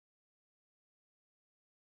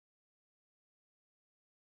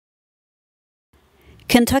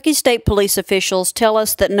Kentucky State Police officials tell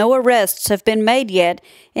us that no arrests have been made yet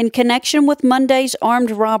in connection with Monday's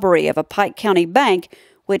armed robbery of a Pike County bank,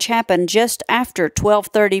 which happened just after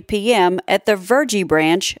 12:30 p.m. at the Virgie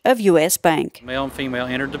branch of U.S. Bank. Male and female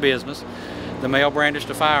entered the business. The male brandished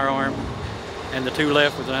a firearm, and the two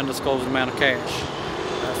left with an undisclosed amount of cash.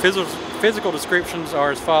 Physical descriptions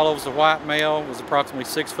are as follows. The white male was approximately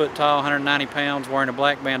 6 foot tall, 190 pounds, wearing a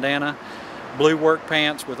black bandana, blue work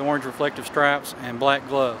pants with orange reflective stripes, and black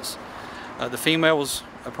gloves. The female was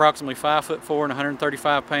approximately 5 foot 4 and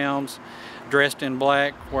 135 pounds, dressed in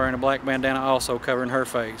black, wearing a black bandana also covering her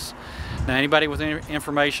face. Now, anybody with any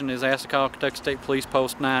information is asked to call Kentucky State Police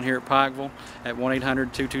Post 9 here at Pikeville at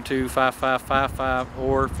 1-800-222-5555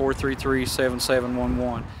 or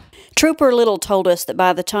 433-7711. Trooper Little told us that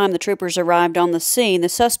by the time the troopers arrived on the scene, the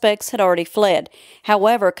suspects had already fled.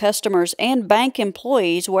 However, customers and bank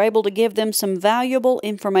employees were able to give them some valuable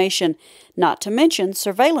information, not to mention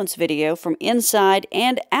surveillance video from inside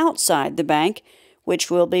and outside the bank, which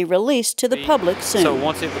will be released to the public soon. So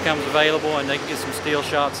once it becomes available and they can get some still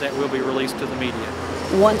shots, that will be released to the media.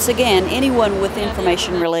 Once again, anyone with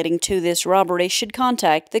information relating to this robbery should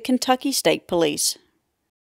contact the Kentucky State Police.